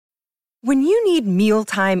When you need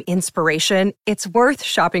mealtime inspiration, it's worth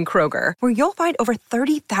shopping Kroger, where you'll find over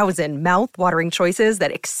 30,000 mouth-watering choices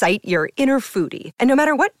that excite your inner foodie. And no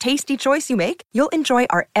matter what tasty choice you make, you'll enjoy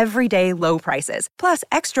our everyday low prices, plus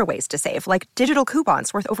extra ways to save, like digital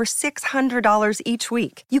coupons worth over $600 each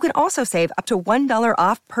week. You can also save up to $1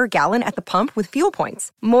 off per gallon at the pump with fuel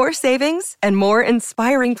points. More savings and more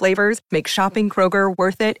inspiring flavors make shopping Kroger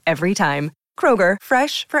worth it every time. Kroger,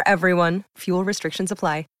 fresh for everyone. Fuel restrictions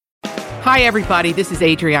apply. Hi, everybody. This is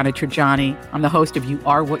Adriana Trajani. I'm the host of You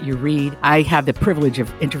Are What You Read. I have the privilege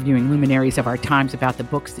of interviewing luminaries of our times about the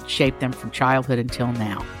books that shaped them from childhood until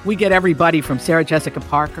now. We get everybody from Sarah Jessica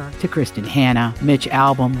Parker to Kristen Hanna, Mitch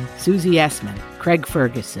Albom, Susie Essman, Craig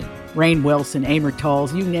Ferguson, Rainn Wilson, Amor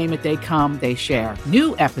Tolls, you name it, they come, they share.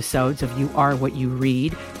 New episodes of You Are What You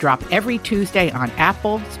Read drop every Tuesday on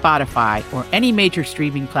Apple, Spotify, or any major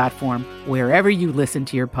streaming platform wherever you listen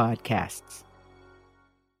to your podcasts.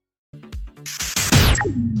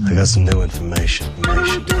 I got some new information.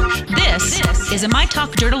 This is a My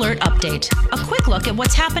Talk Dirt Alert update. A quick look at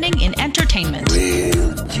what's happening in entertainment.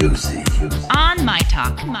 Real juicy. On My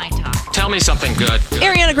Talk. Tell me something good.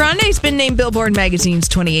 Ariana Grande has been named Billboard Magazine's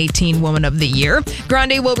 2018 Woman of the Year.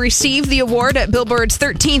 Grande will receive the award at Billboard's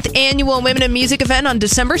 13th annual Women in Music event on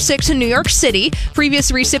December 6th in New York City.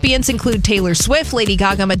 Previous recipients include Taylor Swift, Lady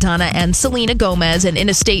Gaga, Madonna, and Selena Gomez. And in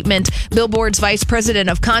a statement, Billboard's vice president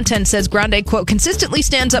of content says Grande, quote, consistently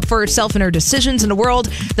stands up for herself and her decisions in a world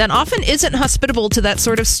that often isn't hospitable to that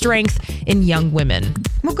sort of strength in young women.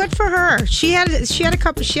 Well, good for her. She had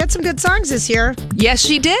some good songs this year. Yes,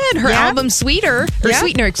 she did. Her album Sweetener,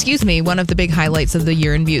 excuse me, one of the big highlights of the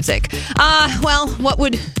year in music. Well, what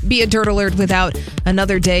would be a Dirt Alert without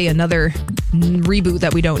another day, another reboot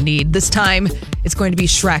that we don't need? This time, it's going to be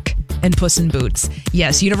Shrek and Puss in Boots.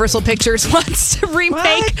 Yes, Universal Pictures wants to remake.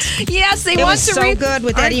 What? Yes, they it want was to so good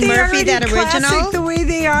with Eddie Murphy, that original. The way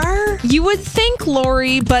they are. You would think,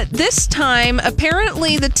 Lori, but this time,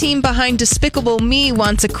 apparently the team behind Despicable Me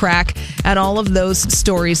wants a crack at all of those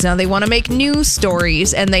stories. Now, they want to make new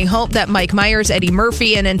stories, and they hope that Mike Myers, Eddie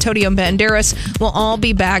Murphy, and Antonio Banderas will all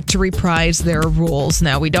be back to reprise their roles.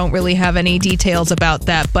 Now, we don't really have any details about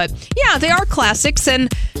that, but yeah, they are classics,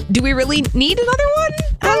 and do we really need another one?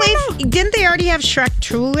 Didn't they already have Shrek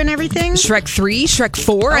 2 and everything? Shrek 3, Shrek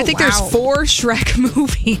 4. I think there's 4 Shrek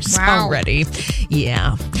movies already.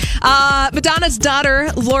 Yeah. Madonna's daughter,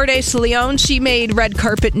 Lourdes Leon, she made red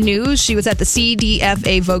carpet news. She was at the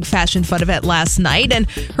CDFA Vogue Fashion Fun event last night, and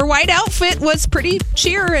her white outfit was pretty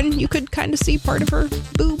sheer, and you could kind of see part of her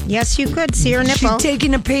boob. Yes, you could see her nipple. She'd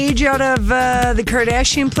taken a page out of the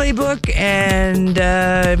Kardashian playbook and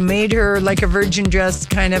made her like a virgin dress,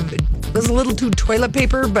 kind of. It was a little too toilet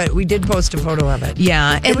paper, but we did post a photo of it.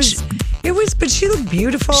 Yeah. It was, but she looked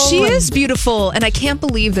beautiful. She is beautiful, and I can't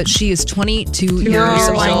believe that she is 22 years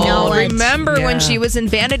old. I know it. Remember when she was in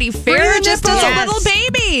Vanity Fair just as a little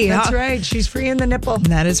baby. That's right. She's free in the nipple.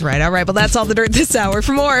 That is right. All right. Well, that's all the dirt this hour.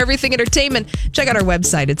 For more everything entertainment, check out our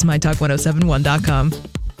website. It's mytalk1071.com.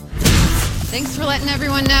 Thanks for letting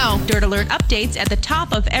everyone know. Dirt Alert updates at the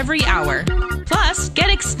top of every hour. Plus, get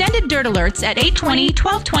extended Dirt Alerts at 8:20,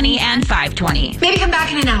 12:20, and 5:20. Maybe come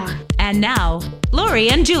back in an hour. And now, Lori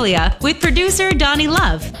and Julia with producer Donnie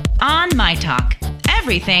Love on My Talk.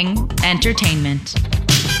 Everything entertainment.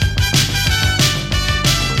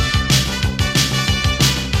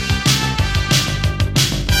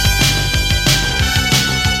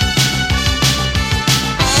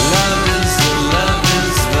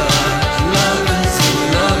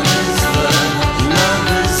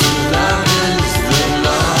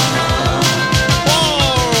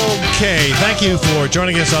 Thank you for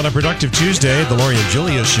joining us on a productive Tuesday, the Lori and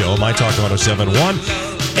Julia Show, My Talk 1071.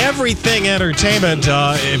 Everything entertainment.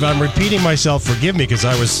 If I'm repeating myself, forgive me, because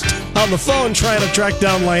I was on the phone trying to track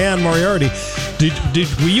down Leanne Moriarty.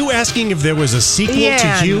 Were you asking if there was a sequel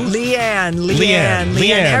to you? Leanne.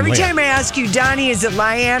 Every time I ask you, Donnie, is it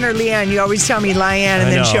Leanne or Leanne? You always tell me Leanne,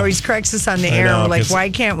 and then she always corrects us on the air. We're like,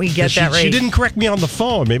 why can't we get that right? She didn't correct me on the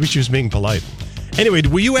phone. Maybe she was being polite. Anyway,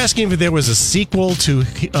 were you asking if there was a sequel to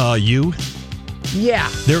you? Yeah.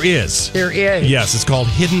 There is. Yes, it's called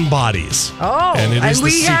Hidden Bodies. Oh, and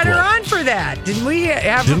we had her on for that. Didn't we?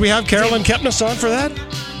 Did we have Carolyn Kepnes on for that?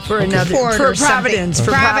 For Providence.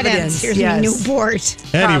 For Providence. Here's my new port.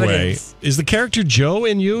 Anyway, is the character Joe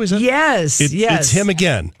in you? Is it? Yes. It's him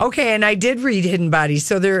again. Okay, and I did read Hidden Bodies.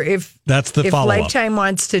 So that's the follow-up. If Lifetime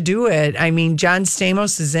wants to do it, I mean, John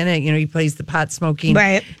Stamos is in it. You know, he plays the pot-smoking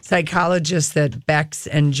psychologist that Bex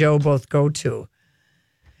and Joe both go to.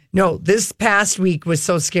 No, this past week was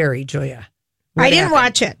so scary, Julia. I didn't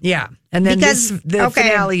watch it. Yeah. And then the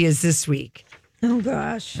finale is this week. Oh,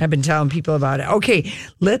 gosh. I've been telling people about it. Okay,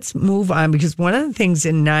 let's move on because one of the things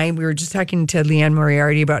in 9, we were just talking to Leanne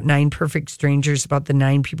Moriarty about 9 Perfect Strangers, about the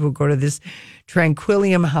 9 people who go to this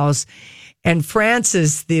Tranquillium house. And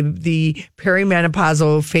Frances, the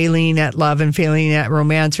perimenopausal, failing at love and failing at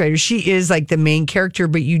romance writer, she is like the main character,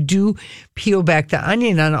 but you do peel back the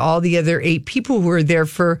onion on all the other 8 people who are there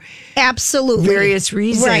for absolutely various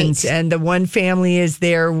reasons. Right. And the one family is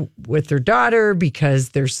there with their daughter because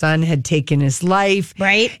their son had taken his life.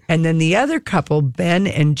 Right. And then the other couple, Ben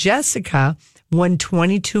and Jessica, won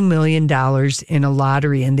 $22 million in a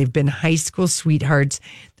lottery, and they've been high school sweethearts.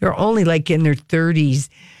 They're only like in their 30s.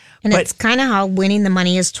 And it's kind of how winning the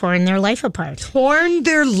money has torn their life apart. Torn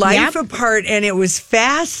their life apart, and it was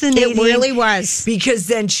fascinating. It really was. Because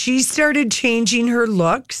then she started changing her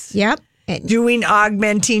looks. Yep. Doing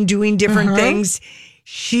different things.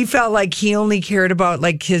 She felt like he only cared about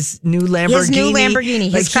like his new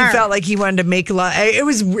Lamborghini. His car. He felt like he wanted to make a lot. It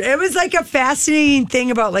was like a fascinating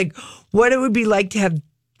thing about like what it would be like to have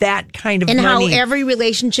that kind of and money. How every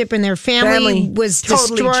relationship in their family was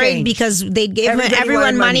totally destroyed changed. because they gave Everybody everyone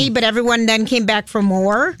wanted money. but everyone then came back for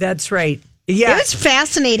more. That's right. Yeah, it was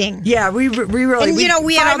fascinating. Yeah, we really, and,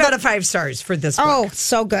 we had 5 out of 5 stars for this. Oh, book.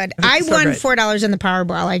 so good! I won $4 in the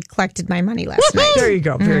Powerball. I collected my money last night. There you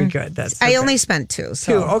go. Very good. That's I only spent 2.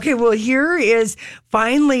 So okay. Well, here is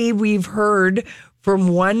finally we've heard from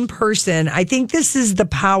one person. I think this is the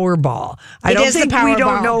Powerball. I don't think we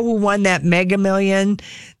don't know who won that Mega Million,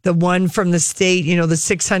 the one from the state, the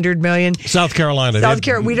 $600 million. South Carolina.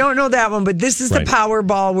 We don't know that one, but this is the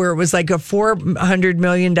Powerball where it was like a $400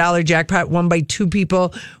 million jackpot won by 2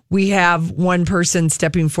 people. We have one person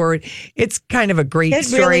stepping forward. It's kind of a great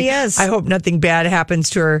story. It really is. I hope nothing bad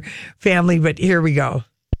happens to her family, but here we go.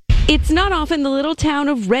 It's not often the little town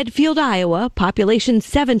of Redfield, Iowa, population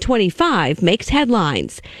 725, makes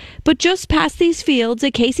headlines. But just past these fields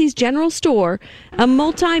at Casey's General Store, a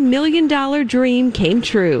multi-million-dollar dream came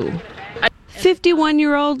true.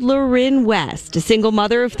 51-year-old Lorin West, a single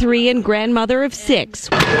mother of 3 and grandmother of 6,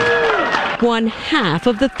 won half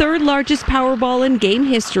of the 3rd largest Powerball in game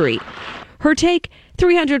history. Her take,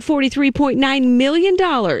 $343.9 million,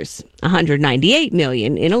 $198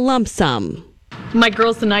 million in a lump sum. My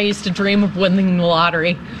girls and I used to dream of winning the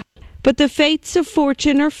lottery. But the fates of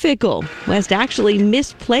fortune are fickle. West actually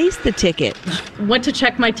misplaced the ticket. Went to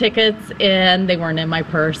check my tickets and they weren't in my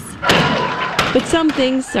purse. But some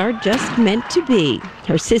things are just meant to be.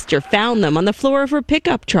 Her sister found them on the floor of her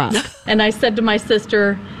pickup truck. And I said to my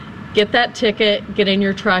sister, get that ticket, get in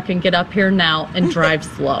your truck, and get up here now and drive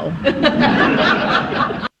slow.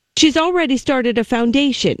 She's already started a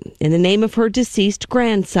foundation in the name of her deceased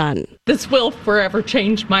grandson. This will forever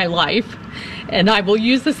change my life, and I will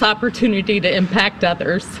use this opportunity to impact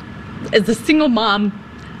others. As a single mom,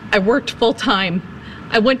 I worked full-time.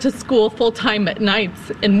 I went to school full-time at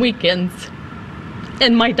nights and weekends,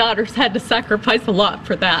 and my daughters had to sacrifice a lot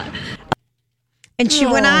for that. And she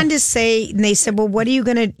went on to say, and they said, well, what are you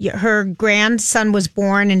going to, her grandson was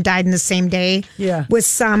born and died in the same day with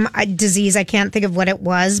some disease. I can't think of what it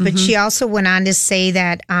was, but she also went on to say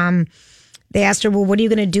that they asked her, well, what are you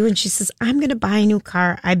going to do? And she says, I'm going to buy a new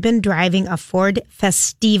car. I've been driving a Ford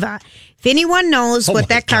Festiva. If anyone knows what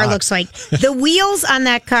that car looks like, the wheels on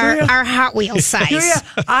that car are Hot Wheels size.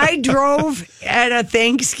 I drove at a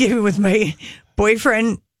Thanksgiving with my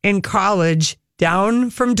boyfriend in college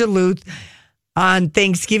down from Duluth on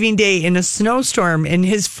Thanksgiving Day in a snowstorm in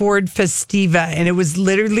his Ford Festiva, and it was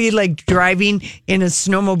literally like driving in a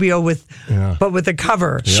snowmobile but with a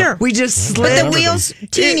cover. Sure, we just slid. But the wheels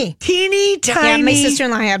teeny tiny. Yeah, my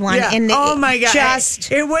sister-in-law had one. Yeah. And oh my god,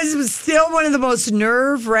 it was still one of the most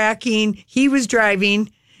nerve-wracking. He was driving,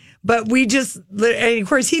 but we just, and of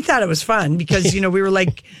course, he thought it was fun because we were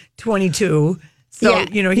like 22. So,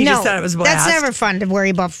 he just thought it was a blast. That's never fun to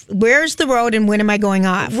worry about. Where's the road and when am I going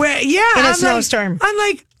off? In a snowstorm. I'm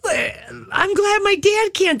like, I'm glad my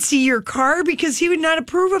dad can't see your car because he would not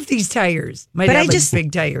approve of these tires. My dad likes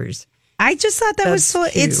big tires. I just thought that was so,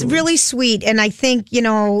 cute. It's really sweet. And I think,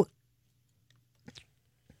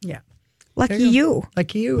 Lucky you.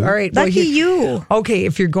 Lucky you. All right. Lucky you. Okay,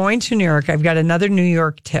 if you're going to New York, I've got another New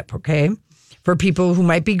York tip, okay? For people who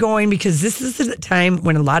might be going, because this is the time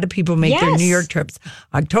when a lot of people make their New York trips.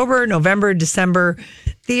 October, November, December,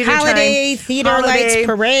 theater holiday, time. Theater lights,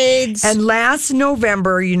 parades. And last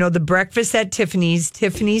November, the breakfast at Tiffany's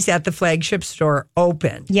at the flagship store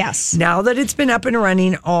opened. Yes. Now that it's been up and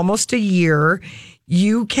running almost a year,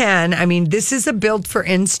 you can, this is a built for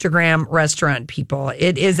Instagram restaurant, people.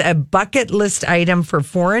 It is a bucket list item for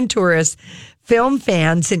foreign tourists, film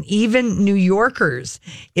fans, and even New Yorkers.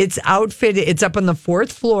 It's outfitted. It's up on the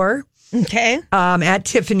 4th floor. Okay. At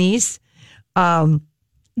Tiffany's.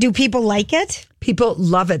 Do people like it? People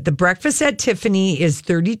love it. The breakfast at Tiffany is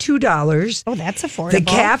 $32. Oh, that's affordable. The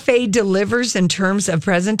cafe delivers in terms of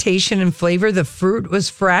presentation and flavor. The fruit was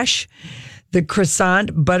fresh. The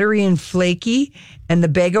croissant, buttery and flaky. And the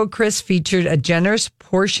bagel crisp featured a generous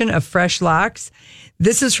portion of fresh lox.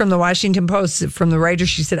 This is from the Washington Post. From the writer,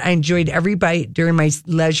 she said, I enjoyed every bite during my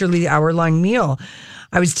leisurely hour-long meal.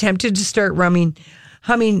 I was tempted to start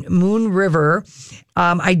humming Moon River.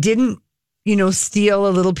 I didn't, steal a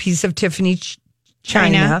little piece of Tiffany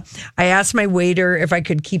China. I asked my waiter if I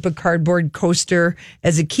could keep a cardboard coaster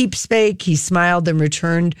as a keepsake. He smiled and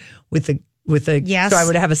returned with a yes. So I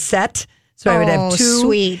would have a set. So I would have two.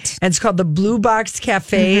 Sweet. And it's called the Blue Box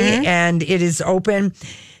Cafe, and it is open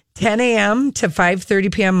 10 a.m. to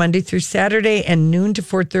 5:30 p.m. Monday through Saturday and noon to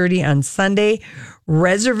 4:30 on Sunday.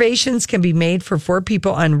 Reservations can be made for 4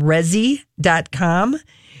 people on Resy.com.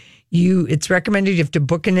 It's recommended you have to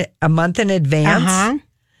book a month in advance.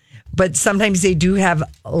 But sometimes they do have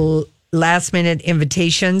last minute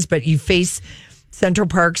invitations, but you face Central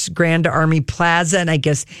Park's Grand Army Plaza, and I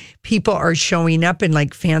guess people are showing up in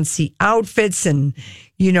like fancy outfits and,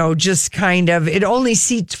 just kind of, it only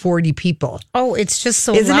seats 40 people. Oh, it's just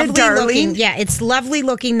so Isn't lovely it darling? looking. Yeah, it's lovely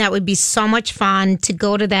looking. That would be so much fun to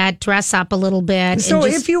go to that, dress up a little bit. So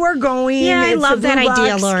if you are going, yeah, I love that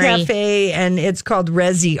idea, Lori. Cafe, and it's called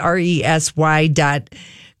Resy, RESY.com.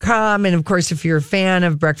 And of course, if you're a fan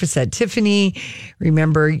of Breakfast at Tiffany,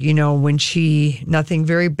 remember, when nothing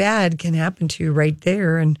very bad can happen to you right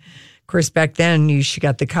there. And of course, back then, she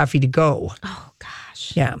got the coffee to go. Oh,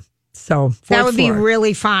 gosh. Yeah. So that would be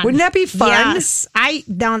really fun. Wouldn't that be fun? Yes. I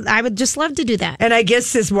would just love to do that. And I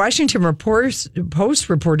guess this Washington Post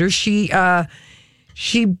reporter, she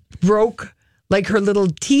broke like her little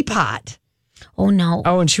teapot. Oh, no.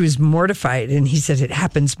 Oh, and she was mortified. And he said, it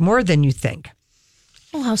happens more than you think.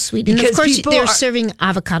 Oh, how sweet. And of course, they're serving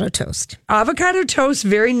avocado toast. Avocado toast,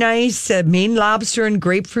 very nice. Maine lobster and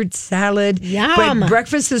grapefruit salad. Yum. But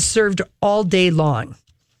breakfast is served all day long.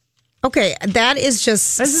 Okay, that is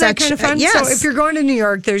just Isn't that kind of fun? Yes. So if you're going to New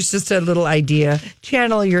York, there's just a little idea.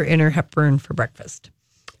 Channel your inner Hepburn for breakfast.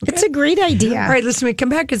 Okay? It's a great idea. All right, listen, we come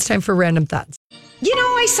back. It's time for Random Thoughts.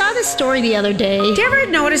 I saw this story the other day. Did you ever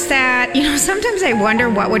notice that? Sometimes I wonder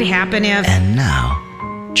what would happen if... And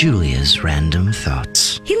now, Julia's Random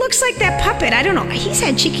Thoughts. He looks like that puppet. I don't know. He's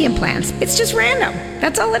had cheeky implants. It's just random.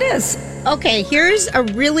 That's all it is. Okay, here's a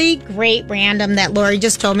really great random that Lori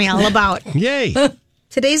just told me all about. Yay.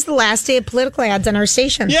 Today's the last day of political ads on our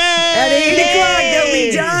station. Yay! At 8 o'clock, they'll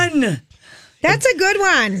be done. That's a good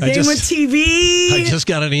one. Same with TV. I just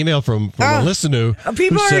got an email from a listener.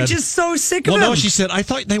 People who are said, just so sick of them. Well, no, she said, I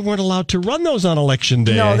thought they weren't allowed to run those on Election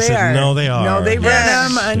Day. No, I they said, are. No, they are. No, they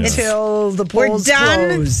run them until the polls We're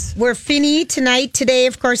done. close. We're fini tonight. Today,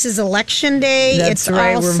 of course, is Election Day. That's it's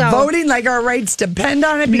right. also We're voting like our rights depend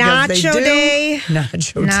on it because they Nacho do. Day.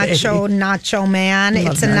 Nacho Man.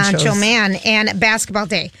 It's a Nacho Man. And Basketball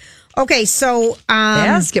Day. Okay, so...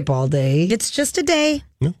 Basketball Day. It's just a day.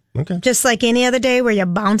 Okay. Just like any other day where you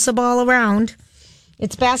bounce a ball around.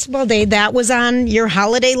 It's Basketball Day. That was on your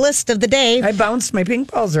holiday list of the day. I bounced my ping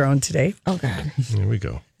balls around today. Oh, God. Here we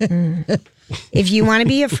go. If you want to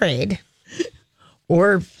be afraid.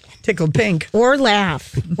 Or tickled pink. Or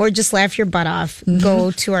laugh. Or just laugh your butt off.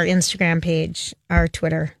 Go to our Instagram page, our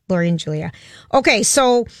Twitter, Lori and Julia. Okay,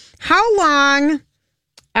 so how long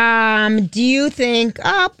do you think...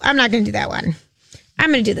 Oh, I'm not going to do that one. I'm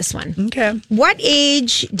going to do this one. Okay. What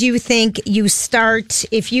age do you think you start,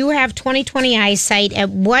 if you have 20/20 eyesight, at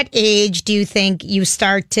what age do you think you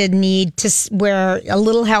start to need to wear a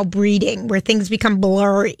little help reading, where things become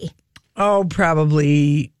blurry? Oh,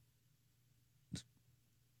 probably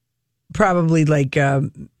like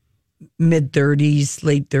mid-30s,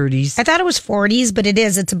 late 30s. I thought it was 40s, but it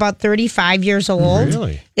is. It's about 35 years old.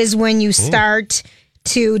 Really? Is when you start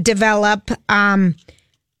to develop...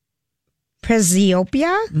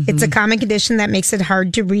 presbyopia. It's a common condition that makes it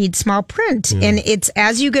hard to read small print. And it's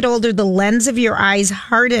as you get older, the lens of your eyes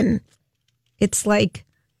harden. It's like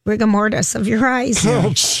rigor mortis of your eyes.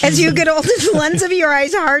 As you get older, the lens of your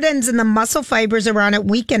eyes hardens and the muscle fibers around it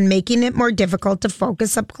weaken, making it more difficult to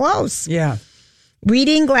focus up close. Yeah.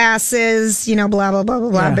 Reading glasses, blah, blah, blah, blah,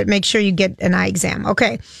 blah. Yeah. But make sure you get an eye exam.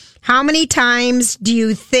 Okay. How many times do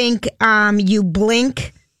you think you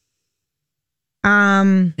blink?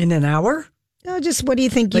 In an hour? No, just what do you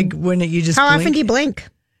think? Like when you just how blink? often do you blink?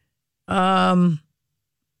 I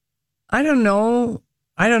don't know.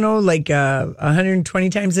 Like 120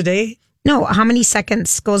 times a day? No, how many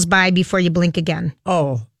seconds goes by before you blink again?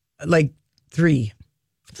 Oh, like 3.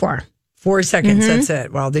 4. 4 seconds, that's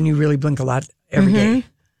it. Well, then you really blink a lot every day.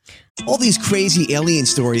 All these crazy alien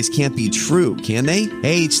stories can't be true, can they?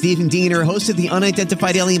 Hey, it's Stephen Diener, host of the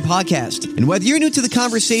Unidentified Alien Podcast. And whether you're new to the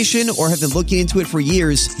conversation or have been looking into it for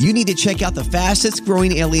years, you need to check out the fastest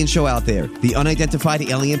growing alien show out there, the Unidentified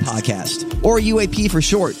Alien Podcast, or UAP for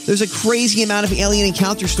short. There's a crazy amount of alien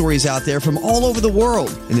encounter stories out there from all over the world.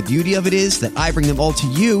 And the beauty of it is that I bring them all to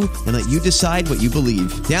you and let you decide what you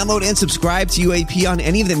believe. Download and subscribe to UAP on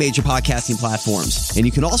any of the major podcasting platforms. And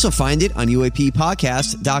you can also find it on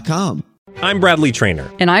UAPpodcast.com. I'm Bradley Trainer.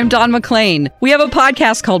 And I'm Don McClain. We have a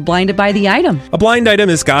podcast called Blinded by the Item. A blind item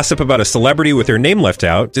is gossip about a celebrity with their name left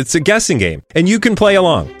out. It's a guessing game, and you can play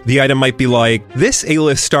along. The item might be like, this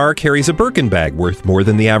A-list star carries a Birkin bag worth more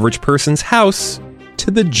than the average person's house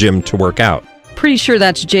to the gym to work out. Pretty sure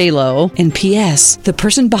that's J-Lo. And P.S. the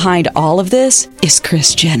person behind all of this is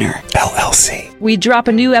Kris Jenner, LLC. We drop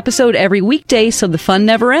a new episode every weekday so the fun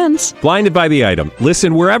never ends. Blinded by the Item.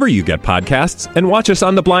 Listen wherever you get podcasts and watch us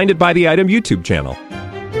on the Blinded by the Item YouTube channel.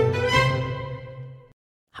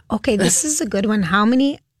 Okay, this is a good one. How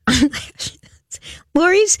many eyelashes?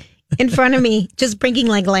 Lori's in front of me, just blinking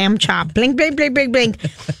like lamb chop. Blink, blink, blink, blink, blink.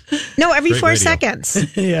 No, every 4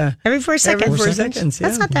 seconds. Yeah. Every 4 seconds. Every 4 seconds, yeah.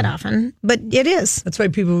 That's not that often, but it is. That's why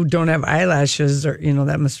people who don't have eyelashes, or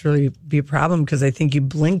that must really be a problem, because I think you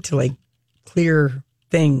blink to like clear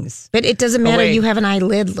things. But it doesn't matter. You have an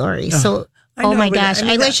eyelid, Lori. So, know, my gosh,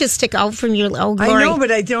 eyelashes stick out from your. Oh, Lori. I know,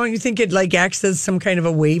 but don't you think it like acts as some kind of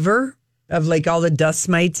a waiver of like all the dust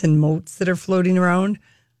mites and motes that are floating around?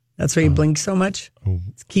 That's why you blink so much.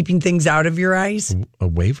 It's keeping things out of your eyes. A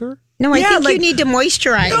waiver? No, I think you need to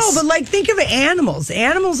moisturize. No, but like think of animals.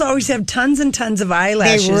 Animals always have tons and tons of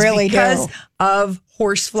eyelashes. They really because do. of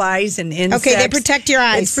horseflies and insects. Okay, they protect your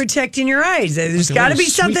eyes. It's protecting your eyes. There's got to be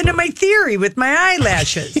something to my theory with my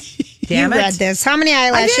eyelashes. Damn you it. read this. How many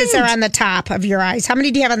eyelashes are on the top of your eyes? How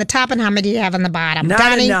many do you have on the top and how many do you have on the bottom?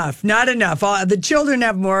 Not enough. Not enough. The children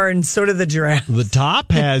have more and so do the giraffe. The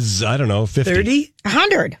top has, I don't know, 50. 30?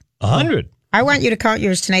 100. 100. I want you to count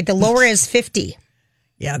yours tonight. The lower is 50.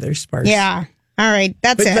 Yeah, they're sparse. Yeah. All right.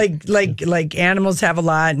 That's it. Like animals have a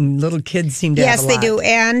lot and little kids seem to have a lot. Yes, they do.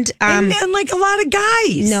 And like a lot of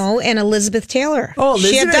guys. No, and Elizabeth Taylor. Oh,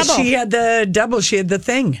 Elizabeth, she had double. She had the double. She had the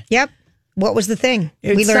thing. Yep. What was the thing?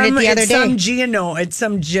 We learned it the other day. It's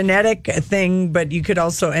some genetic thing, but you could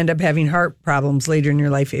also end up having heart problems later in your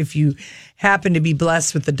life if you happen to be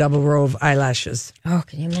blessed with the double row of eyelashes. Oh,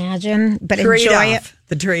 can you imagine? But enjoy it.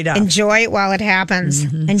 The trade-off. Enjoy it while it happens.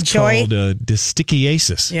 Mm-hmm. Enjoy. It's called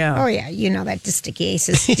distichiasis. Yeah. Oh, yeah. You know that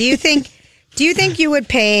distichiasis. Do you think you would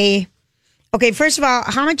pay... Okay, first of all,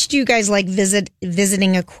 how much do you guys like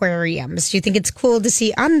visiting aquariums? Do you think it's cool to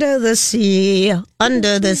see under the sea?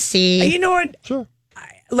 Under the sea. You know what? Sure.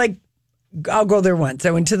 I'll go there once.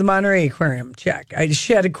 I went to the Monterey Aquarium. Check. I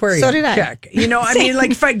Shedd Aquarium. So did I. Check. I mean,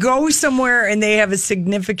 like if I go somewhere and they have a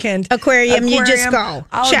significant aquarium, you just go.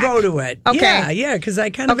 I'll go to it. Okay. Yeah, because I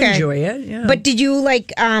kind of enjoy it. Yeah. But did you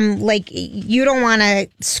like you don't want to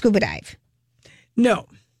scuba dive? No.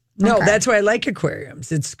 No, that's why I like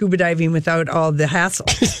aquariums. It's scuba diving without all the hassle.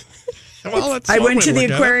 Well, I went to the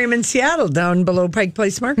aquarium in Seattle down below Pike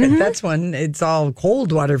Place Market. Mm-hmm. That's one. It's all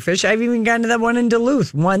cold water fish. I've even gone to that one in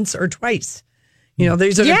Duluth once or twice.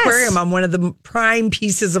 There's an aquarium on one of the prime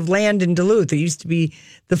pieces of land in Duluth. It used to be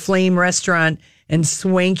the Flame Restaurant and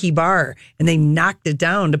Swanky Bar, and they knocked it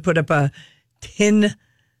down to put up a tin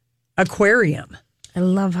aquarium. I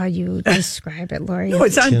love how you describe it, Lori. No,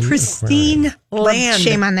 it's on pristine land.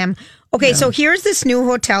 Shame on them. Okay, so here's this new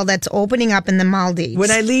hotel that's opening up in the Maldives. When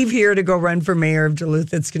I leave here to go run for mayor of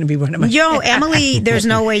Duluth, it's going to be one of my... Emily, there's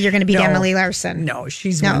no way you're going to beat Emily Larson. No,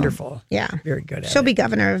 she's wonderful. Yeah. Very good at She'll be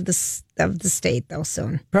governor of the state, though,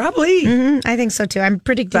 soon. Probably. Mm-hmm. I think so, too. I'm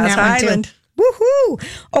predicting that one, Island. too. Woohoo!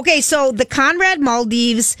 Okay, so the Conrad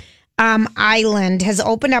Maldives Island has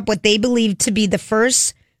opened up what they believe to be the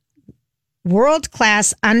first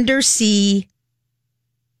world-class undersea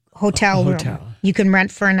hotel room you can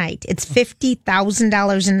rent for a night. It's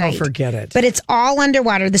 $50,000 a night. Oh, forget it. But it's all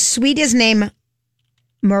underwater. The suite is named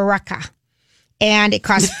Morocca. And it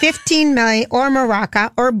costs $15 million, or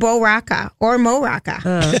Morocca, or Boracca, or Morocca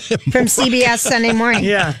from CBS Sunday Morning.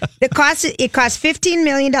 Yeah. It costs $15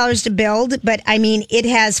 million to build, but I mean, it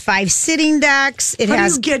has 5 sitting decks. How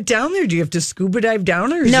do you get down there? Do you have to scuba dive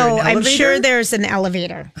down, or is there No, an I'm elevator? sure there's an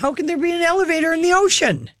elevator. How can there be an elevator in the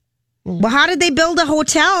ocean? Well, how did they build a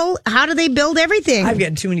hotel? How do they build everything? I've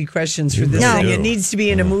got too many questions for this thing. It needs to be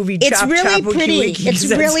in a movie. It's really pretty. It's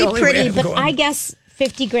really pretty, but going. I guess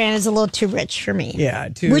 $50,000 is a little too rich for me. Yeah,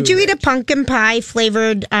 too Would you rich. eat a pumpkin pie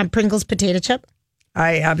flavored Pringles potato chip?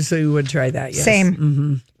 I absolutely would try that. Yes. Same.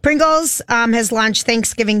 Mm-hmm. Pringles has launched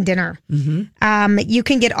Thanksgiving dinner. Mm-hmm. You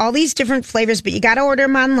can get all these different flavors, but you got to order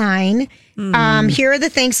them online. Here are the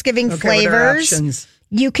Thanksgiving flavors. Options?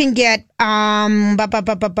 You can get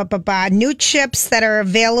new chips that are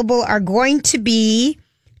available are going to be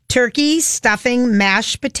turkey, stuffing,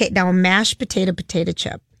 mashed potato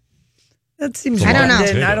chip. That seems. I don't know.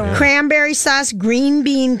 Potato, Cranberry sauce, green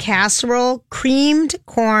bean casserole, creamed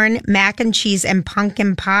corn, mac and cheese, and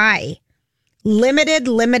pumpkin pie. Limited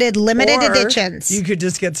Or editions. You could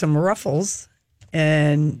just get some Ruffles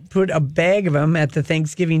and put a bag of them at the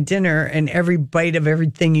Thanksgiving dinner, and every bite of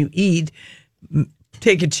everything you eat,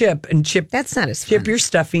 take a chip and chip. That's not as fun. Chip your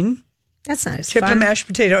stuffing. That's not as chip fun. a mashed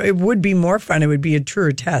potato. It would be more fun. It would be a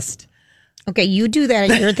truer test. Okay, you do that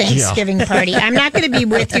at your Thanksgiving party. I'm not going to be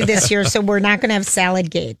with you this year, so we're not going to have Salad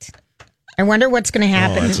Gate. I wonder what's going to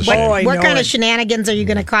happen. What kind of shenanigans are you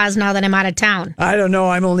going to cause now that I'm out of town? I don't know.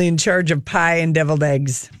 I'm only in charge of pie and deviled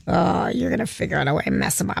eggs. Oh, you're going to figure out a way to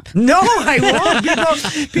mess them up. No, I won't.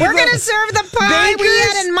 People, we're going to serve the pie we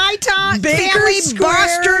had in my family.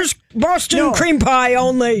 Boston cream pie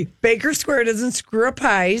only. Baker Square doesn't screw up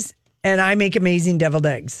pies, and I make amazing deviled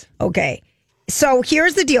eggs. Okay. So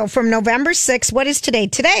here's the deal. From November 6th, what is today?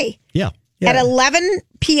 Today. Yeah. At 11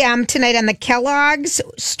 p.m. tonight on the Kellogg's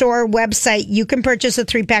store website, you can purchase a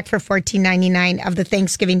 3-pack for $14.99 of the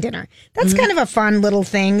Thanksgiving dinner. That's kind of a fun little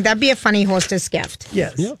thing. That'd be a funny hostess gift.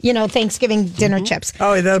 Yes. Yep. You know, Thanksgiving dinner chips.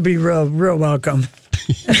 Oh, that'll be real welcome.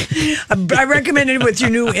 I recommend it with your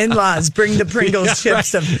new in-laws. Bring the Pringles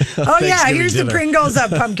chips. Here's the Pringles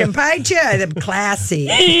pumpkin pie chip. Classy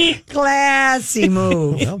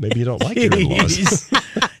move. Well, maybe you don't like your in-laws.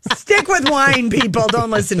 Stick with wine, people. Don't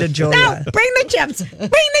listen to Julia. No, bring the chips. Bring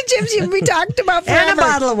the chips we talked about forever. And a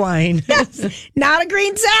bottle of wine. Yes. Not a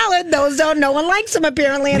green salad. No one likes them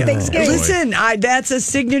apparently on Thanksgiving. Listen, that's a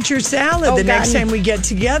signature salad. Next time we get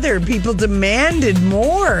together, people demanded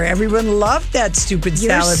more. Everyone loved that stupid salad.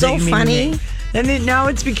 You're so funny. And now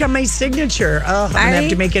it's become my signature. Oh, I'm going to have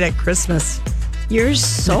to make it at Christmas. You're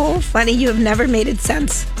so funny. You have never made it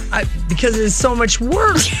sense. Because it's so much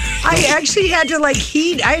work. I actually had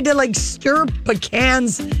to stir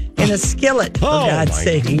pecans in a skillet, for God's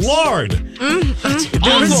sake. Lord.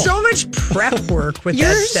 There was so much prep work with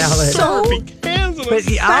that salad.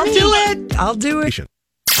 I'll do it.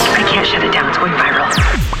 I can't shut it down. It's going viral.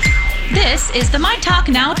 This is the My Talk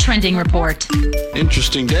Now trending report.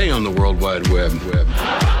 Interesting day on the World Wide Web.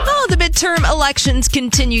 Oh, the midterm elections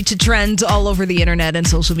continue to trend all over the internet and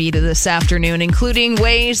social media this afternoon, including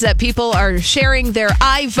ways that people are sharing their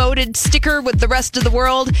I voted sticker with the rest of the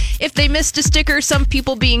world. If they missed a sticker, some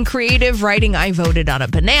people being creative, writing I voted on a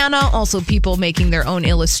banana. Also, people making their own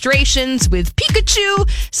illustrations with Pikachu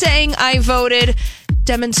saying I voted,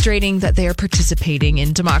 demonstrating that they are participating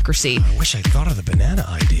in democracy. I wish I thought of the banana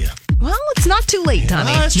idea. Well, it's not too late,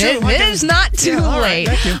 Tommy. That's true. It is not too late.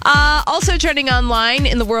 Right, thank you. Also trending online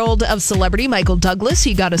in the world of celebrity, Michael Douglas.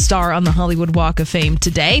 He got a star on the Hollywood Walk of Fame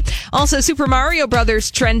today. Also, Super Mario Brothers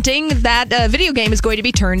trending. That video game is going to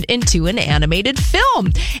be turned into an animated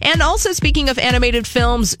film. And also, speaking of animated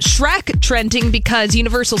films, Shrek trending because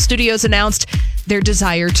Universal Studios announced their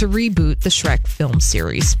desire to reboot the Shrek film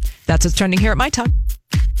series. That's what's trending here at My Talk.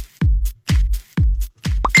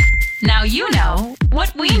 Now you know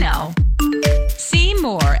what we know. See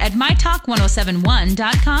more at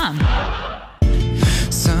mytalk1071.com.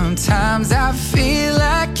 Sometimes I feel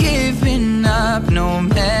like giving up, no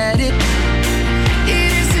matter. It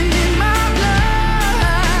isn't in my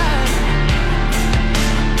blood.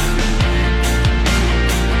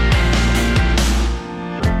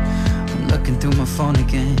 I'm looking through my phone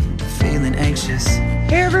again, feeling anxious.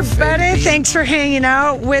 Hey, everybody. Thanks for hanging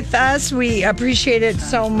out with us. We appreciate it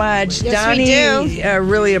so much. Yes, Donnie we do.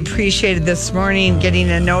 Really appreciated this morning getting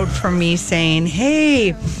a note from me saying,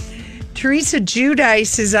 hey, Teresa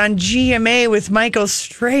Giudice is on GMA with Michael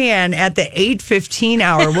Strahan at the 8:15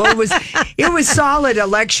 hour. Well, it was solid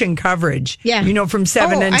election coverage. Yeah. From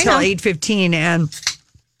 7 until 8:15. And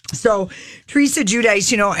so Teresa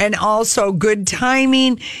Giudice, and also good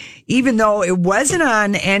timing. Even though it wasn't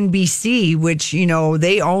on NBC, which,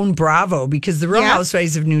 they own Bravo, because the Real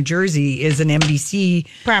Housewives of New Jersey is an NBC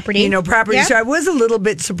property. Yep. So I was a little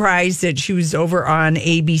bit surprised that she was over on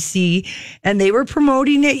ABC, and they were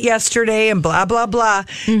promoting it yesterday and blah, blah, blah.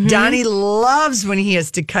 Mm-hmm. Donnie loves when he has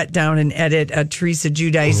to cut down and edit a Teresa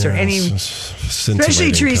Giudice or any,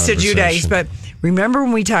 especially Teresa Giudice. But remember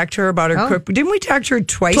when we talked to her about her cookbook? Didn't we talk to her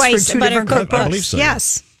twice for two different cookbooks? I believe so.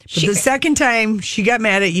 Yes. But the second time, she got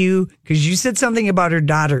mad at you because you said something about her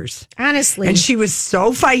daughters. Honestly. And she was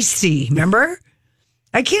so feisty, remember?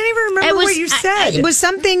 I can't even remember what you said. It was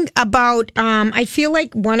something about, I feel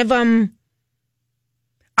like one of them.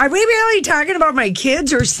 Are we really talking about my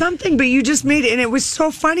kids or something? But you just made it, and it was so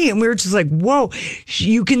funny. And we were just like, whoa.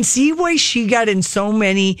 You can see why she got in so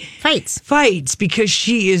many fights because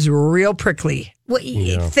she is real prickly.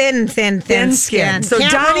 Thin skin. So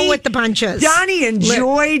Can't Donnie roll with the punches. Donnie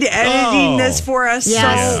enjoyed editing this for us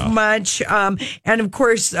so much. And of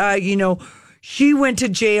course, she went to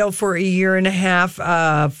jail for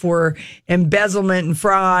 1.5 years for embezzlement and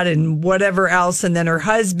fraud and whatever else. And then her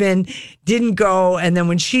husband didn't go. And then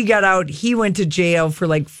when she got out, he went to jail for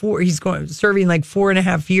serving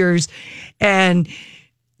 4.5 years. And,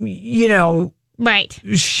 right.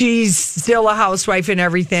 She's still a housewife and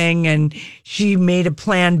everything, and she made a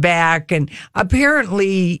plan back. And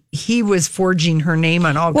apparently, he was forging her name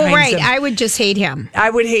on all kinds of... Well, right. I would just hate him. I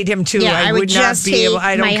would hate him, too. Yeah, I would not be able...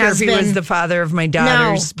 I don't care if he was the father of my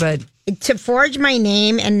daughters, but... To forge my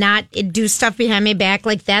name and not do stuff behind my back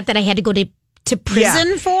like that I had to go to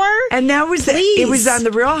prison for. And that was it was on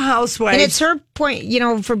the Real Housewives. And it's her point,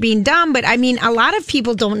 for being dumb. But I mean, a lot of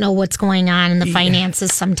people don't know what's going on in the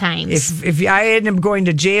finances sometimes. If I ended up going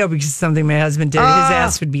to jail because of something my husband did, his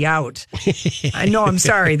ass would be out. I know, I'm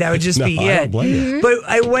sorry. That would just be it. But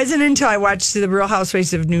it wasn't until I watched The Real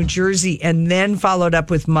Housewives of New Jersey and then followed up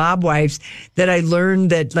with Mob Wives that I learned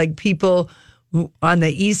that people on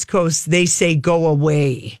the East Coast, they say go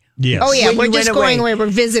away. Yes. Oh, yeah, we're just going away. We're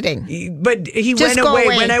visiting. But he went away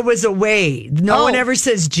when I was away. No one ever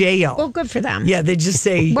says jail. Well, good for them. Yeah, they just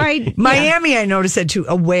say... Right. Miami, I noticed that too.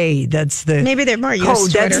 Away. That's the... Maybe they're more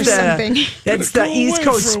used to it or something. That's the East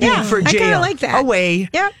Coast speak for jail. I kind of like that. Away.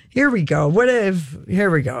 Yeah. Here we go.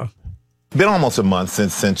 Here we go. Been almost a month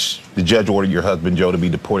since the judge ordered your husband, Joe, to be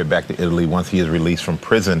deported back to Italy once he is released from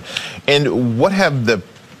prison. And what have the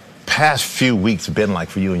past few weeks been like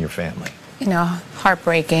for you and your family?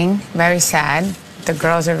 Heartbreaking, very sad. The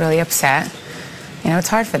girls are really upset. It's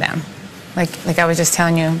hard for them. Like I was just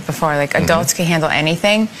telling you before, adults can handle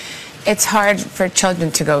anything. It's hard for children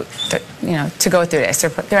to go through this.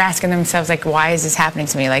 They're asking themselves, why is this happening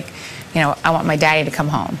to me? I want my daddy to come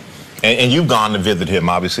home. And you've gone to visit him,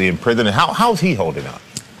 obviously, in prison. And how's he holding up?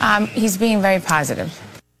 He's being very positive.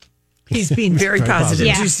 He's being very positive.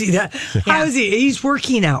 Yeah. Did you see that? How is he? He's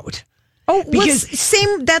working out. Oh, because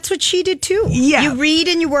same. That's what she did too. Yeah, you read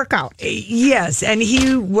and you work out. Yes, and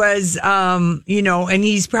he was, and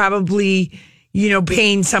he's probably,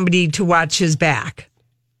 paying somebody to watch his back.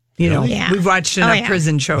 We've watched enough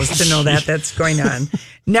prison shows to know that that's going on.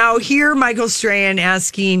 Now here, Michael Strahan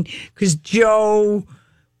asking because Joe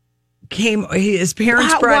his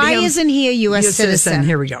parents brought him. Why isn't he a U.S. citizen?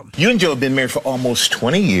 Here we go. You and Joe have been married for almost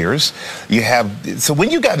 20 years. So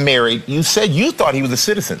when you got married, you said you thought he was a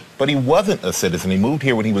citizen, but he wasn't a citizen. He moved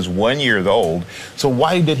here when he was 1 year old. So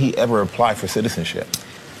why did he ever apply for citizenship?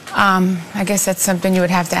 I guess that's something you would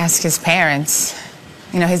have to ask his parents.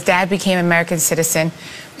 His dad became an American citizen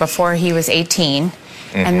before he was 18,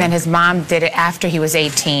 and then his mom did it after he was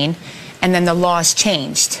 18, and then the laws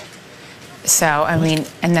changed. So,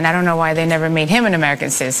 and then I don't know why they never made him an American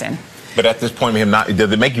citizen. But at this point,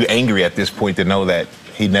 does it make you angry at this point to know that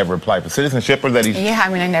he never applied for citizenship or that he's... Yeah,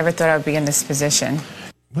 I never thought I would be in this position.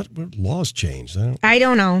 What laws changed? I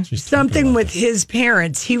don't know. Something with his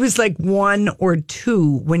parents. He was 1 or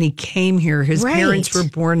 2 when he came here. His parents were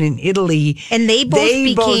born in Italy. And they both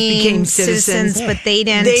became citizens, but they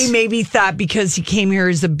didn't. They maybe thought because he came here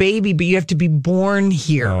as a baby, but you have to be born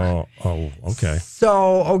here. Oh, okay.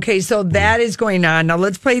 So that is going on. Now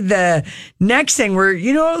let's play the next thing where,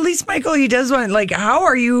 at least Michael, he does want, how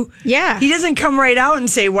are you? Yeah. He doesn't come right out and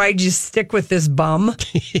say, why'd you stick with this bum?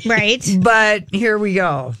 Right. But here we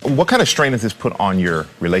go. What kind of strain has this put on your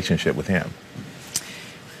relationship with him?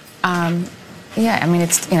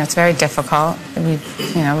 It's very difficult.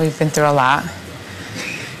 We've been through a lot.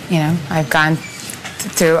 I've gone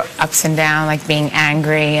through ups and downs, being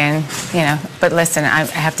angry and, but listen, I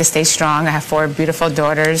have to stay strong. I have 4 beautiful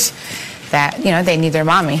daughters that, they need their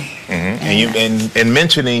mommy. Mm-hmm. And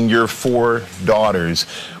mentioning your 4 daughters,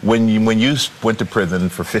 when you went to prison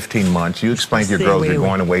for 15 months, you explained to your girls you're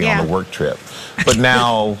going away on a work trip. But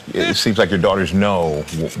now it seems like your daughters know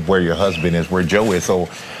where your husband is, where Joe is. So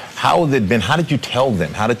how has it been? How did you tell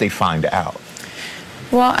them? How did they find out?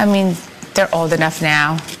 Well, they're old enough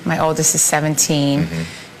now. My oldest is 17.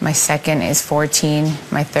 Mm-hmm. My second is 14.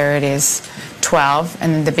 My third is 12.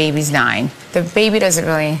 And then the baby's 9. The baby doesn't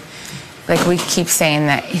really... we keep saying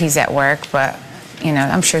that he's at work, but,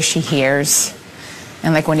 I'm sure she hears.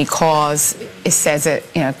 And, when he calls, it says it,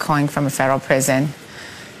 calling from a federal prison.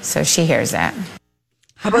 So she hears that.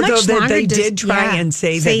 How about though that they did try and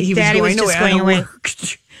say that he was going away.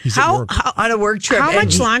 On a work trip. How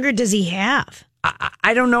much longer does he have?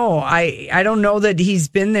 I don't know. I don't know that he's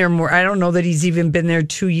been there more. I don't know that he's even been there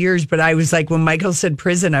 2 years. But I was like, when Michael said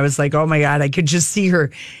prison, I was like, oh my God, I could just see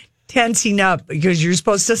her tensing up because you're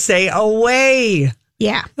supposed to say away.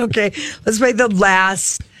 Yeah. Okay. Let's play the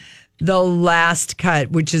last cut,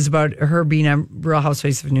 which is about her being on Real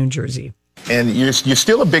Housewives of New Jersey. And you're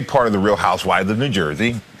still a big part of the Real Housewives of New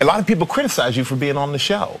Jersey. A lot of people criticize you for being on the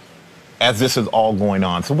show as this is all going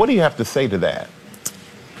on. So what do you have to say to that?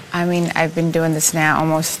 I mean, I've been doing this now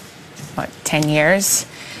almost, 10 years.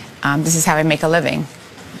 This is how I make a living.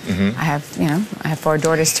 Mm-hmm. I have 4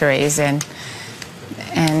 daughters to raise, and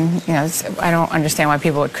I don't understand why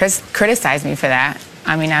people would criticize me for that.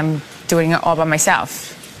 I mean, I'm doing it all by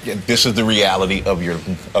myself. Yeah, this is the reality of your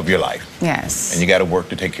life. Yes. And you got to work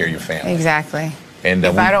to take care of your family. Exactly. And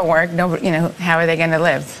if I don't work, nobody, how are they going to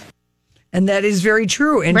live? And that is very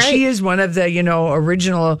true. And she is one of the,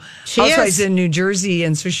 original housewives in New Jersey.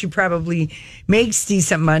 And so she probably makes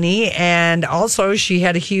decent money. And also she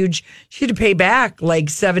had to pay back like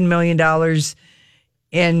 $7 million.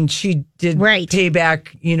 And she did pay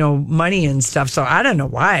back, money and stuff. So I don't know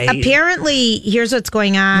why. Apparently, here's what's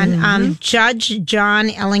going on. Mm-hmm. Judge John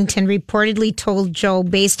Ellington reportedly told Joe,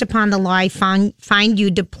 based upon the law, I find you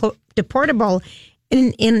deportable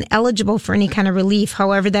and ineligible for any kind of relief.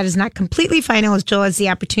 However, that is not completely final, as Joe has the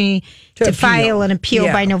opportunity to file an appeal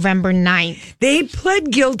by November 9th. They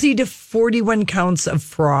pled guilty to 41 counts of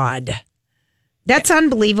fraud. That's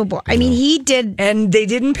unbelievable. I mean, he did. And they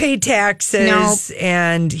didn't pay taxes. Nope.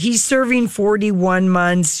 And he's serving 41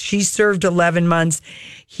 months. She served 11 months.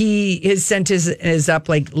 His sentence is up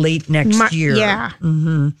like late next year. Yeah.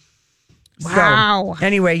 Mm-hmm. Wow. So,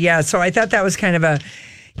 anyway, so I thought that was kind of a,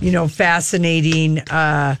 fascinating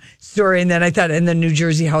story. And then I thought, and the New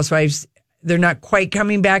Jersey Housewives, they're not quite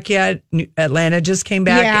coming back yet. Atlanta just came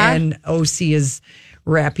back and OC is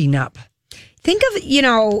wrapping up. Think of,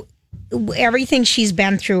 everything she's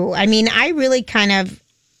been through. I mean, I really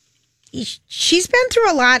she's been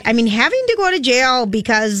through a lot. I mean, having to go to jail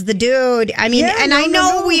because the dude, I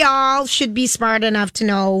know we all should be smart enough to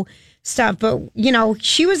know stuff, but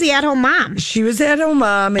she was the at-home mom. She was the at-home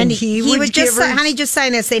mom, and he would just say, honey, just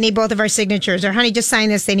sign this. They need both of our signatures. Or honey, just sign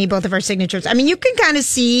this. They need both of our signatures. I mean, you can kind of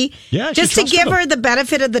see just to give her the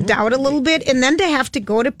benefit of the doubt a little bit, and then to have to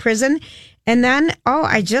go to prison, and then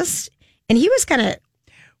and he was kind of.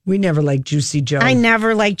 We never liked Juicy Joe. I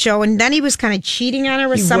never liked Joe, and then he was kind of cheating on her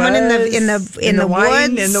with someone in the woods, in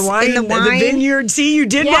the vineyard. See, you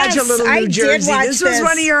did watch a little New Jersey. This was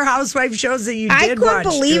one of your housewife shows that you did watch. I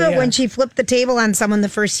couldn't believe it when she flipped the table on someone the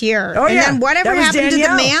first year. Oh, and then whatever happened to the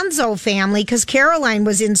Manzo family? Because Caroline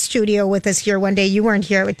was in studio with us here one day. You weren't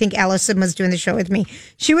here. I think Ellison was doing the show with me.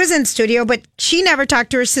 She was in studio, but she never talked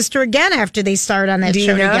to her sister again after they started on that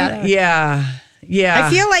show together. Yeah. Yeah. I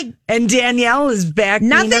feel like. And Danielle is back.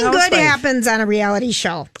 Nothing good happens on a reality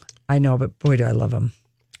show. I know, but boy, do I love him.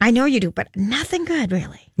 I know you do, but nothing good,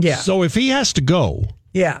 really. Yeah. So if he has to go,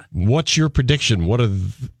 what's your prediction? What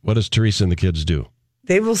does Teresa and the kids do?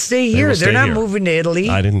 They will stay here. They're not moving to Italy.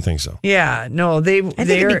 I didn't think so. Yeah. No, I think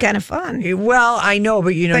it'd be kind of fun. Well, I know,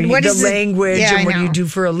 but the language and what you do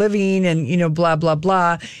for a living and, blah, blah,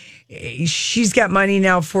 blah. She's got money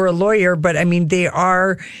now for a lawyer, but I mean, they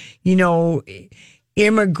are,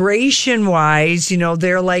 immigration wise,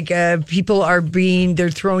 they're like people they're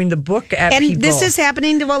throwing the book at people. And this is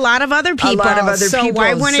happening to a lot of other people. So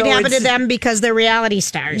why wouldn't it happen to them because they're reality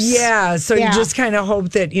stars? Yeah. So you just kind of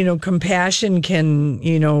hope that, compassion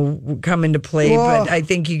can, come into play. Whoa. But I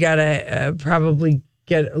think you got to probably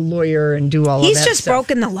get a lawyer and do all of that. He's just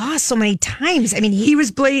broken the law so many times. I mean, he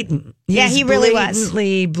was blatant. He really was.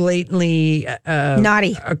 Blatantly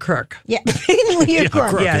naughty. A crook. Yeah, blatantly a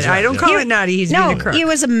crook. Yeah, I don't call it naughty. He's being a crook. He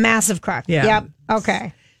was a massive crook. Yeah. Yep.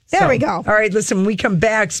 Okay. There we go. All right, listen, when we come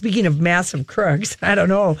back, speaking of massive crooks, I don't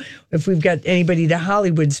know if we've got anybody to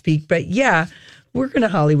Hollywood speak, but we're going to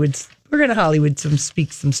Hollywood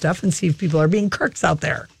speak some stuff and see if people are being crooks out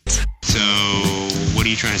there. So, what are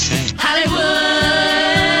you trying to say?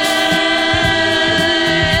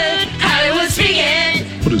 Hollywood speaking.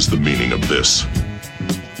 What is the meaning of this?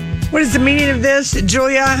 What is the meaning of this,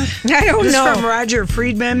 Julia? I don't know. This is from Roger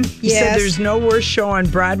Friedman. He said there's no worse show on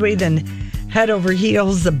Broadway than Head Over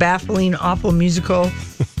Heels, the baffling, awful musical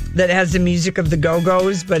that has the music of the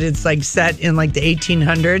Go-Go's, but it's like set in like the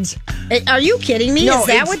 1800s. Are you kidding me? No, is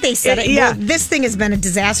that what they said? Yeah. Well, this thing has been a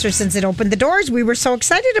disaster since it opened the doors. We were so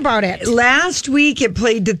excited about it. Last week, it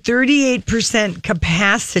played to 38%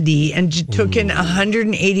 capacity and took in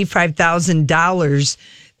 $185,000.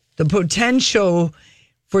 The potential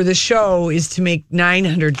for the show is to make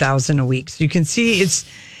 $900,000 a week. So you can see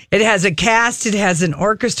it has a cast, it has an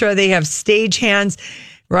orchestra, they have stagehands.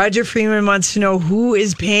 Roger Freeman wants to know who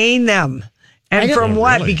is paying them and from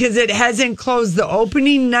what, really? Because it hasn't closed. The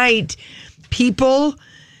opening night, people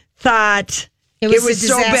thought it was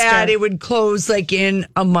so bad it would close like in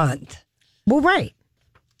a month. Well, right.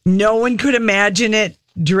 No one could imagine it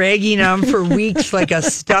dragging on for weeks like a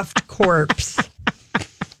stuffed corpse.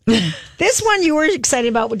 This one you were excited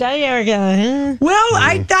about with Erica. Well,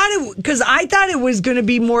 I thought it was going to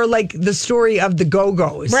be more like the story of the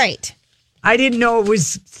Go-Go's. Right. I didn't know it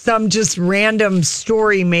was some just random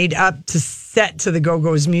story made up to set to the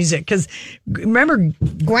Go-Go's music. Because remember,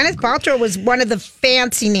 Gwyneth Paltrow was one of the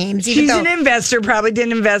fancy names. She's an investor, probably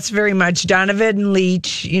didn't invest very much. Donovan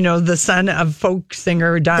Leitch, the son of folk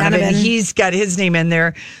singer Donovan, he's got his name in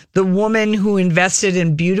there. The woman who invested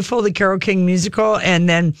in Beautiful, the Carole King musical, and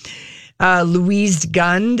then Louise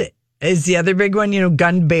Gund is the other big one.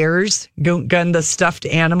 Gund Bears, Gund the stuffed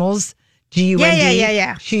animals. Gund.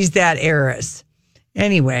 Yeah. She's that heiress.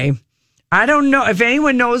 Anyway, I don't know. If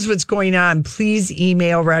anyone knows what's going on, please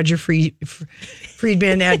email Roger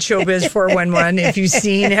Friedman at Showbiz411. If you've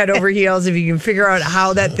seen Head Over Heels, if you can figure out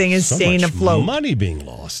how that thing is staying afloat. Money being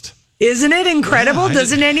lost. Isn't it incredible? Yeah,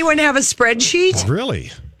 Doesn't anyone have a spreadsheet?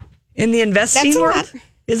 Really? In the investing world?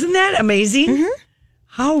 Isn't that amazing? Mm-hmm.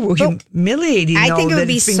 How humiliating, I think it would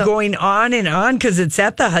that it's been going on and on because it's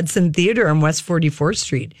at the Hudson Theater on West 44th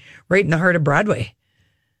Street, right in the heart of Broadway.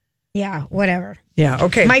 Yeah, whatever. Yeah,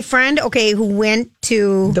 okay. My friend, who went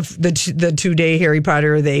to the 2-day Harry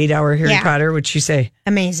Potter, or the 8-hour Harry Potter, what'd she say?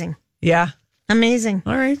 Amazing. Yeah? Amazing.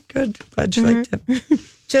 All right, good. Glad you liked it.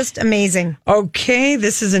 Just amazing. Okay,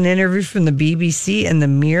 this is an interview from the BBC and the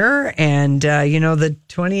Mirror. And, the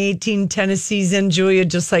 2018 tennis season, Julia,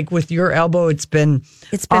 just like with your elbow, it's been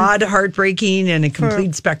odd, heartbreaking, and a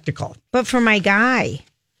complete spectacle. But for my guy,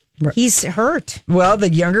 he's hurt. Well, the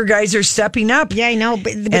younger guys are stepping up. Yeah, I know.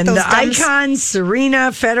 But and the icons,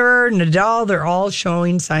 Serena, Federer, Nadal, they're all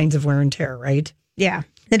showing signs of wear and tear, right? Yeah.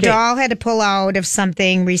 Nadal had to pull out of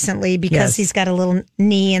something recently because he's got a little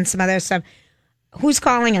knee and some other stuff. Who's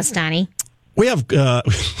calling us, Donnie? We have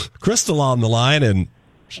Crystal on the line, and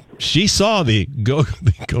she saw the Go-Go.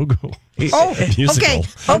 musical.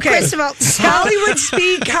 Okay. Crystal. Hollywood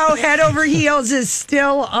Speak, how Head Over Heels is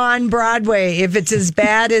still on Broadway, if it's as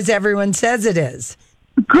bad as everyone says it is.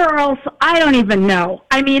 Girls, I don't even know.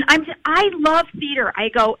 I mean, I love theater. I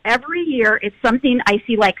go every year. It's something I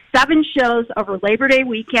see like 7 shows over Labor Day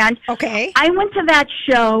weekend. Okay. I went to that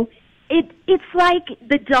show. It's like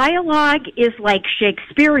the dialogue is like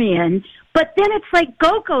Shakespearean, but then it's like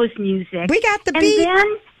Go-Go's music. We got the beat. And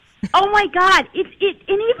then, oh my God, and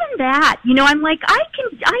even that, I'm like, I can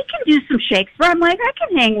do some Shakespeare. I'm like, I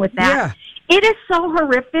can hang with that. Yeah. It is so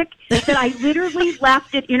horrific that I literally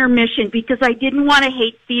left at intermission because I didn't want to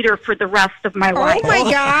hate theater for the rest of my life. Oh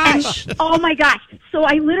my gosh. Oh my gosh. So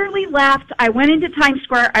I literally left. I went into Times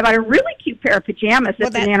Square. I bought a really cute pair of pajamas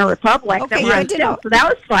at Banana Republic that were on sale. So that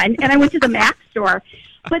was fun. And I went to the Mac store.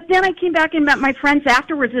 But then I came back and met my friends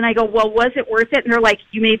afterwards, and I go, well, was it worth it? And they're like,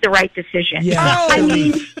 you made the right decision. Yeah. I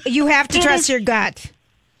mean, you have to trust your gut.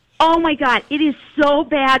 Oh, my God. It is so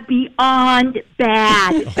bad, beyond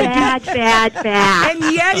bad. Bad.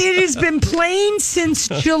 And yet it has been playing since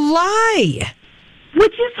July.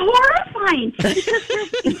 Which is horrifying because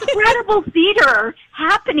there's incredible theater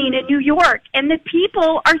happening in New York, and the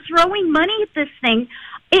people are throwing money at this thing.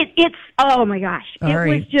 It's oh my gosh,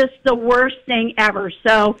 was just the worst thing ever.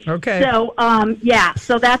 So okay, so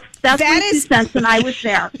so that's my 2 cents, and I was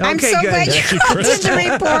there. I'm so glad you called in to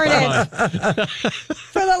report it.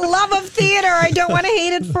 For the love of theater, I don't want to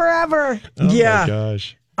hate it forever. Oh my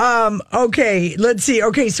gosh. Okay, let's see.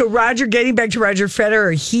 Okay, so getting back to Roger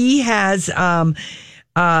Federer, he has an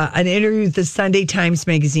interview with the Sunday Times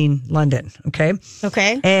Magazine, London.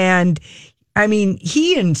 Okay. And I mean,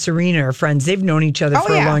 he and Serena are friends. They've known each other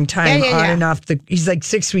for a long time, on and off. He's like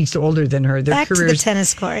 6 weeks older than her. Their Back careers, to the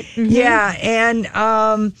tennis court. Mm-hmm. Yeah,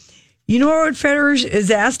 and you know what Federer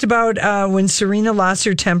is asked about when Serena lost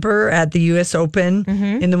her temper at the U.S. Open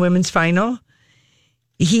in the women's final?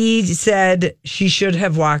 He said she should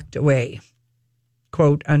have walked away,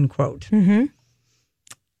 quote unquote. Mm-hmm.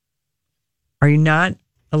 Are you not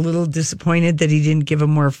a little disappointed that he didn't give a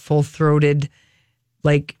more full-throated,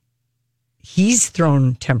 like, he's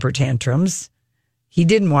thrown temper tantrums. He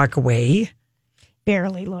didn't walk away.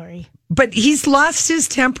 Barely, Lori. But he's lost his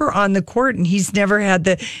temper on the court, and he's never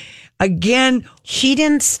had again. She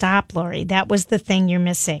didn't stop, Lori. That was the thing you're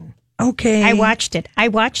missing. Okay. I watched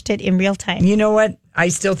it in real time. You know what? I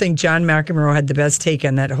still think John McEnroe had the best take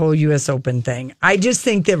on that whole U.S. Open thing. I just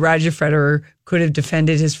think that Roger Federer could have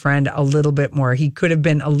defended his friend a little bit more. He could have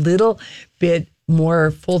been a little bit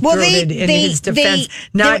more full-throated in his defense.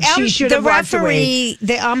 She should have walked away.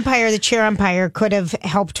 The umpire, the chair umpire, could have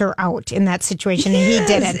helped her out in that situation, and he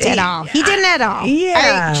didn't at all. He didn't at all.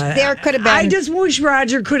 Yeah. There could have been. I just wish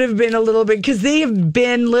Roger could have been a little bit, because they have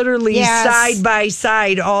been literally side by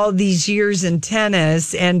side all these years in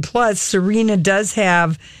tennis, and plus Serena does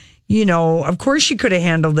have, of course she could have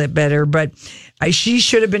handled it better, but she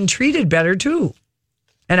should have been treated better too.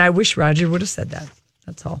 And I wish Roger would have said that.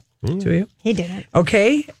 That's all. Do you? He didn't.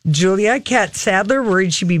 Okay. Julia, Kat Sadler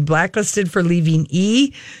worried she'd be blacklisted for leaving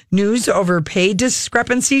E! News over pay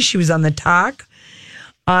discrepancy. She was on the talk.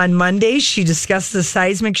 On Monday, she discussed the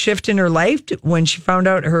seismic shift in her life when she found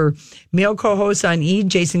out her male co-host on E!,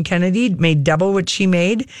 Jason Kennedy, made double what she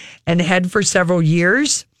made and had for several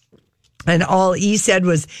years. And all E! said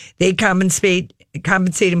was they compensate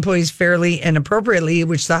employees fairly and appropriately,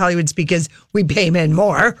 which the Hollywood speak is, we pay men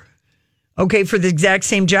more. Okay, for the exact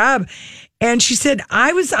same job. And she said,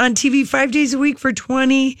 I was on TV 5 days a week for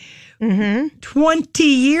 20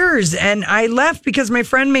 years. And I left because my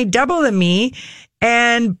friend made double than me.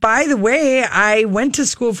 And by the way, I went to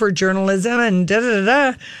school for journalism and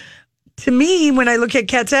da-da-da-da. To me, when I look at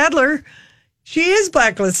Kat Sadler, she is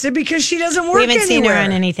blacklisted because she doesn't work anywhere. We haven't seen her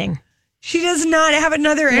on anything. She does not have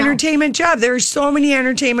another entertainment job. There are so many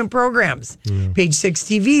entertainment programs. Page 6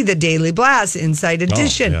 TV, The Daily Blast, Inside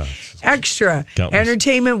Edition, Extra,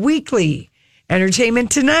 Entertainment Weekly,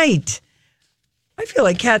 Entertainment Tonight. I feel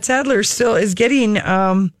like Kat Sadler still is getting,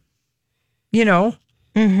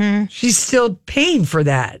 she's still paying for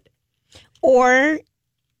that. Or,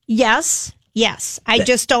 yes. I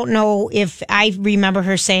just don't know if I remember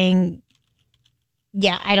her saying,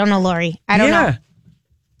 I don't know, Lori. I don't know.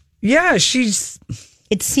 Yeah, it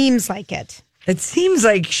seems like it. It seems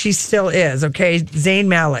like she still is, okay? Zayn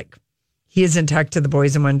Malik. He hasn't talked to the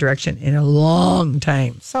boys in One Direction in a long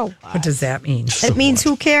time. So what does that mean? It means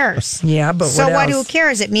who cares? Yeah, but so what else? Who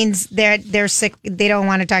cares? It means they're sick. They don't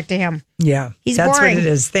want to talk to him. Yeah, that's boring. What it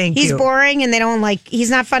is. He's boring, and they don't like.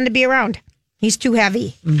 He's not fun to be around. He's too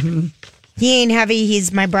heavy. Mm-hmm. He ain't heavy.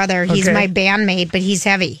 He's my brother. He's my bandmate, but he's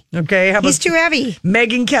heavy. Okay. He's too heavy.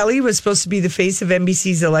 Megyn Kelly was supposed to be the face of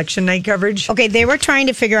NBC's election night coverage. Okay. They were trying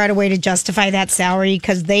to figure out a way to justify that salary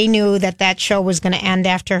because they knew that show was going to end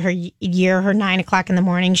after her 9:00 in the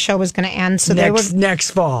morning show was going to end. So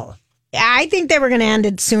next fall. I think they were going to end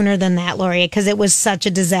it sooner than that, Lori, because it was such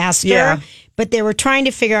a disaster. Yeah. But they were trying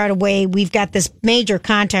to figure out a way. We've got this major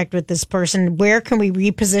contact with this person. Where can we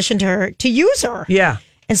reposition her to use her? Yeah.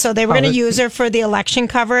 And so they were going to use her for the election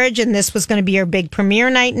coverage, and this was going to be her big premiere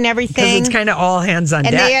night and everything. Because it's kind of all hands on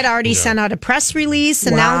deck. And they had already sent out a press release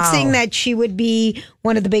announcing that she would be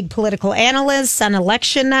one of the big political analysts on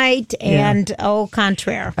election night, and au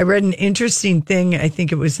contraire. I read an interesting thing, I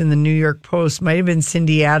think it was in the New York Post, might have been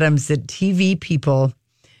Cindy Adams, that TV people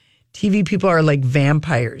are like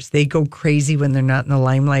vampires. They go crazy when they're not in the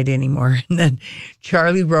limelight anymore. And then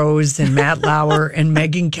Charlie Rose and Matt Lauer and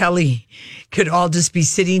Megyn Kelly could all just be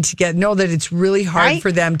sitting together. Know that it's really hard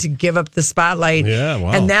for them to give up the spotlight. Yeah,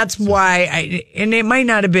 wow. And that's why, and it might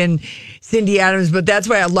not have been Cindy Adams, but that's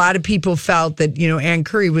why a lot of people felt that, Ann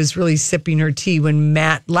Curry was really sipping her tea when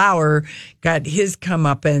Matt Lauer got his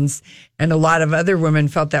comeuppance. And a lot of other women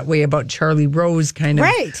felt that way about Charlie Rose kind of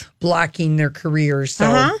blocking their careers.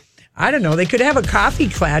 So I don't know. They could have a coffee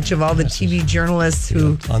clutch of all the TV journalists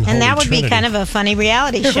who... And that would be kind of a funny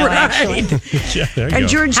reality show, actually. Yeah, there you and go.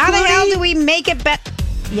 George How Clooney, the hell do we make it better?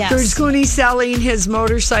 Yes. George Clooney selling his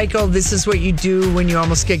motorcycle. This is what you do when you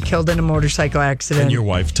almost get killed in a motorcycle accident. And your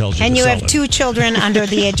wife tells you and to you sell have it. 2 children under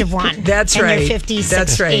the age of 1. That's and right. You're 56,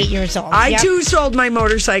 That's right. 8 years old. I too sold my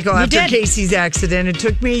motorcycle after did. Casey's accident. It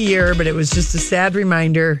took me a year, but it was just a sad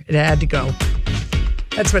reminder. It had to go.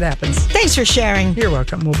 That's what happens. Thanks for sharing. You're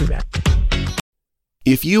welcome. We'll be back.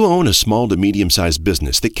 If you own a small to medium-sized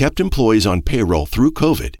business that kept employees on payroll through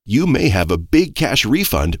COVID, you may have a big cash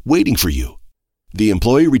refund waiting for you. The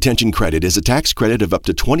Employee Retention Credit is a tax credit of up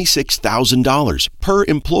to $26,000 per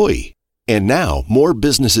employee. And now, more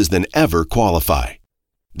businesses than ever qualify.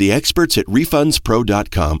 The experts at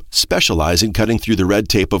RefundsPro.com specialize in cutting through the red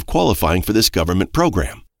tape of qualifying for this government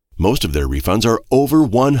program. Most of their refunds are over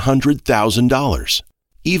 $100,000.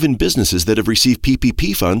 Even businesses that have received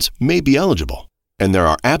PPP funds may be eligible. And there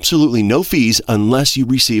are absolutely no fees unless you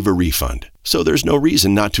receive a refund. So there's no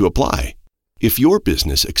reason not to apply. If your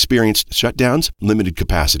business experienced shutdowns, limited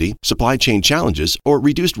capacity, supply chain challenges, or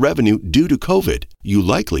reduced revenue due to COVID, you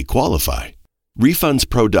likely qualify.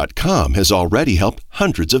 RefundsPro.com has already helped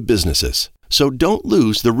hundreds of businesses. So don't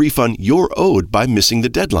lose the refund you're owed by missing the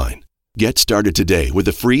deadline. Get started today with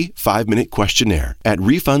a free 5-minute questionnaire at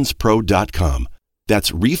RefundsPro.com.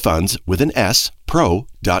 That's refunds with an S,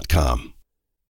 pro.com.